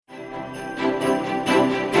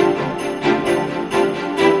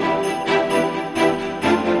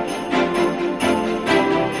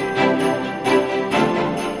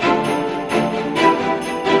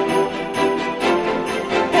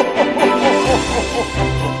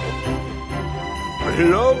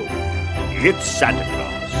Hello, it's Santa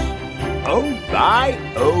Claus. Oh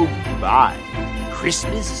my.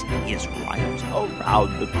 Christmas is right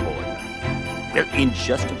around the corner. Well, in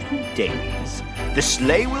just a few days, the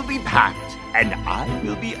sleigh will be packed, and I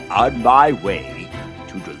will be on my way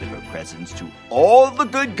to deliver presents to all the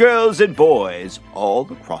good girls and boys all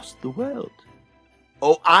across the world.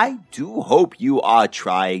 Oh, I do hope you are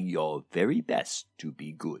trying your very best to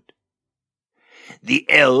be good. The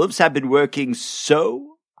elves have been working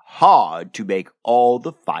so hard to make all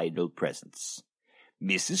the final presents.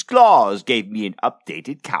 Mrs. Claus gave me an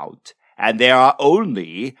updated count, and there are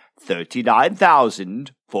only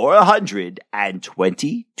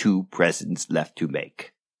 39,422 presents left to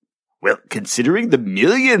make. Well, considering the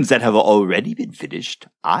millions that have already been finished,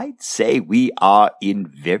 I'd say we are in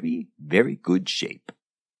very, very good shape.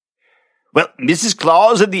 Well, Mrs.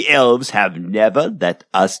 Claus and the elves have never let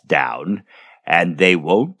us down, and they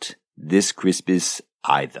won't this Christmas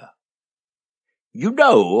either. You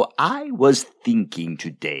know, I was thinking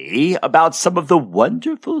today about some of the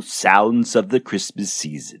wonderful sounds of the Christmas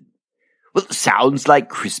season. Well, sounds like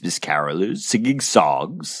Christmas carolers singing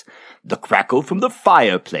songs, the crackle from the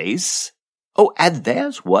fireplace. Oh, and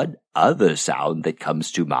there's one other sound that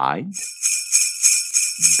comes to mind.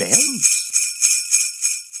 Bells.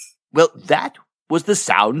 Well, that was the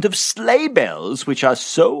sound of sleigh bells, which are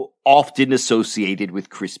so often associated with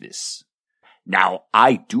Christmas. Now,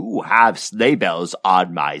 I do have sleigh bells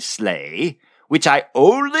on my sleigh, which I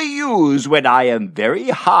only use when I am very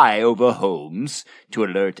high over homes to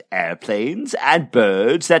alert airplanes and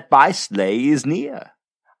birds that my sleigh is near.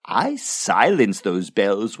 I silence those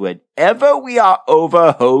bells whenever we are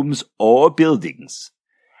over homes or buildings.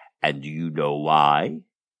 And do you know why?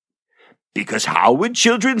 Because how would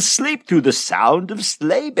children sleep through the sound of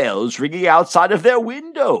sleigh bells ringing outside of their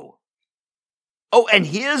window? Oh, and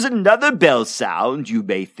here's another bell sound you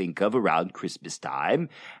may think of around Christmas time,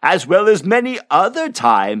 as well as many other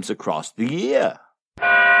times across the year. Well,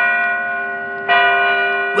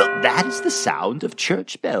 that is the sound of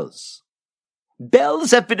church bells.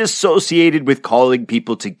 Bells have been associated with calling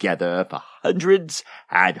people together for hundreds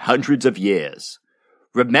and hundreds of years.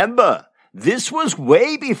 Remember, this was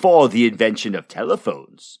way before the invention of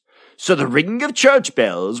telephones. So the ringing of church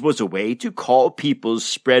bells was a way to call people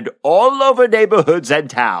spread all over neighborhoods and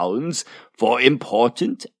towns for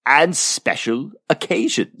important and special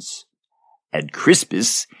occasions. And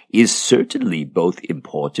Christmas is certainly both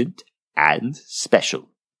important and special.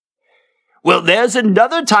 Well, there's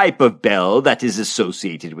another type of bell that is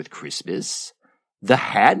associated with Christmas, the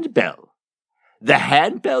handbell. The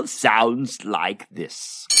handbell sounds like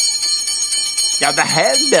this. Now, the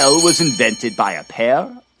handbell was invented by a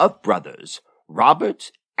pair of brothers,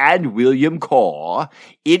 Robert and William Corr,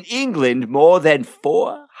 in England more than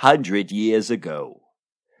 400 years ago.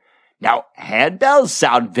 Now, handbells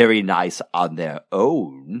sound very nice on their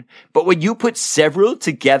own, but when you put several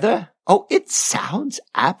together, oh, it sounds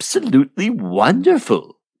absolutely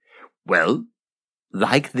wonderful. Well,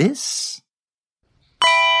 like this.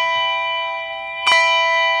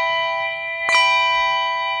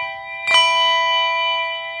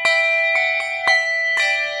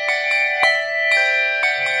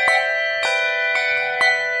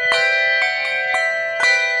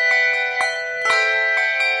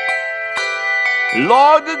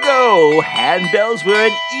 Long ago, handbells were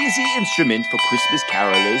an easy instrument for Christmas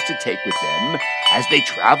carolers to take with them as they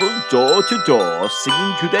traveled door to door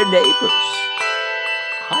singing to their neighbors.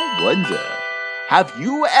 I wonder, have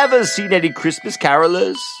you ever seen any Christmas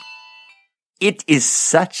carolers? It is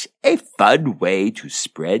such a fun way to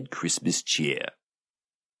spread Christmas cheer.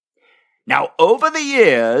 Now, over the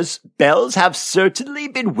years, bells have certainly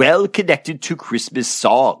been well connected to Christmas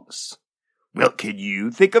songs. Well, can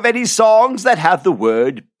you think of any songs that have the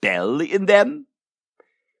word bell in them?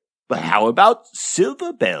 But how about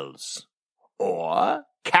Silver Bells? Or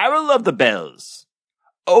Carol of the Bells?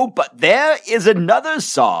 Oh, but there is another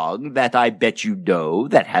song that I bet you know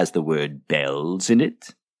that has the word bells in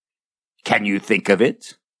it. Can you think of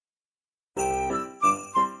it?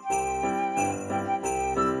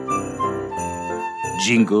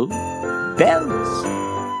 Jingle Bells.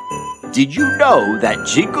 Did you know that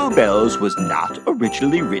Jingle Bells was not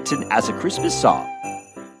originally written as a Christmas song?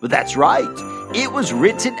 Well, that's right. It was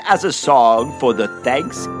written as a song for the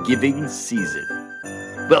Thanksgiving season.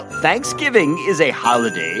 Well, Thanksgiving is a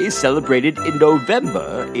holiday celebrated in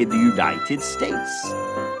November in the United States.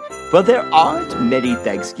 Well, there aren't many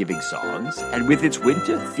Thanksgiving songs, and with its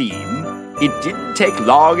winter theme, it didn't take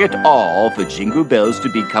long at all for Jingle Bells to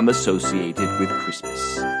become associated with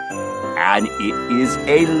Christmas. And it is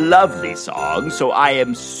a lovely song, so I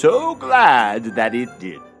am so glad that it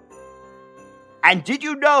did. And did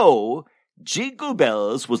you know Jingle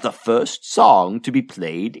Bells was the first song to be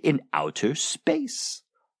played in outer space?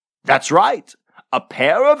 That's right. A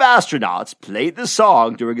pair of astronauts played the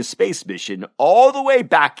song during a space mission all the way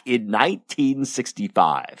back in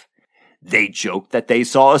 1965. They joked that they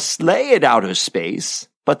saw a sleigh in outer space,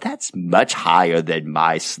 but that's much higher than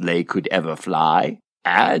my sleigh could ever fly.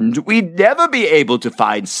 And we'd never be able to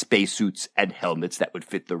find spacesuits and helmets that would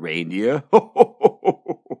fit the reindeer.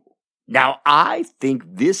 Now, I think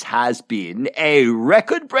this has been a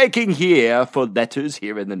record-breaking year for letters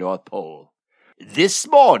here in the North Pole. This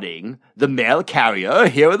morning, the mail carrier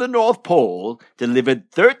here in the North Pole delivered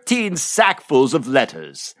 13 sackfuls of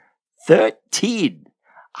letters. 13!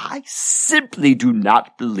 I simply do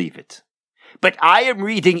not believe it. But I am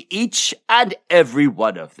reading each and every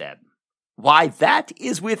one of them. Why, that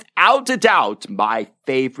is without a doubt my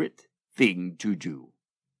favorite thing to do.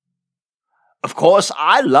 Of course,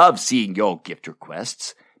 I love seeing your gift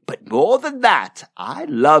requests, but more than that, I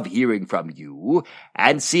love hearing from you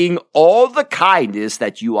and seeing all the kindness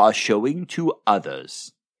that you are showing to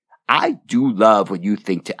others. I do love when you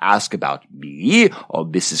think to ask about me, or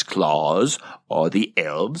Mrs. Claus, or the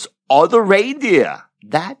elves, or the reindeer.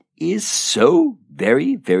 That is so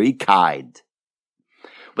very, very kind.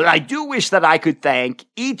 But I do wish that I could thank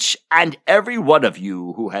each and every one of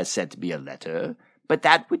you who has sent me a letter, but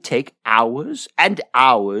that would take hours and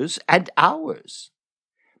hours and hours.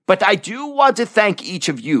 But I do want to thank each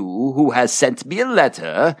of you who has sent me a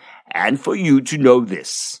letter, and for you to know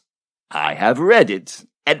this. I have read it,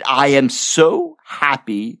 and I am so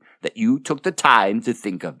happy that you took the time to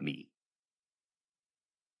think of me.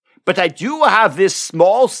 But I do have this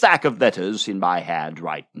small stack of letters in my hand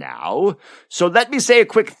right now, so let me say a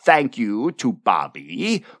quick thank you to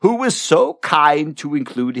Bobby, who was so kind to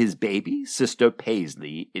include his baby sister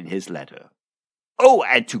Paisley in his letter. Oh,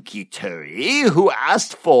 and to Kituri, who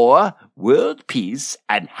asked for world peace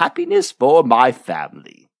and happiness for my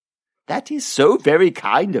family. That is so very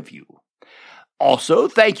kind of you. Also,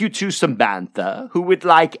 thank you to Samantha, who would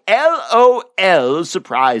like LOL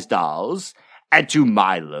surprise dolls, and to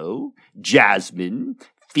Milo, Jasmine,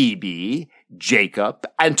 Phoebe, Jacob,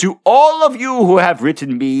 and to all of you who have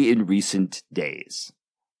written me in recent days.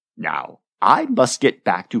 Now, I must get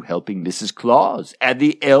back to helping Mrs. Claus and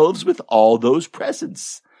the elves with all those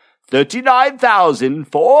presents.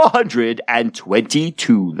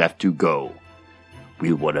 39,422 left to go.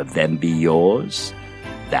 Will one of them be yours?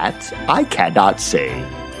 That I cannot say.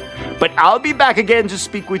 But I'll be back again to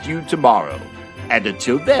speak with you tomorrow. And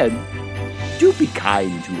until then, do be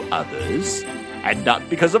kind to others, and not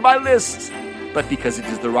because of my list, but because it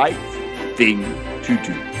is the right thing to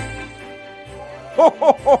do. Ho,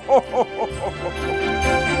 ho, ho, ho, ho, ho, ho.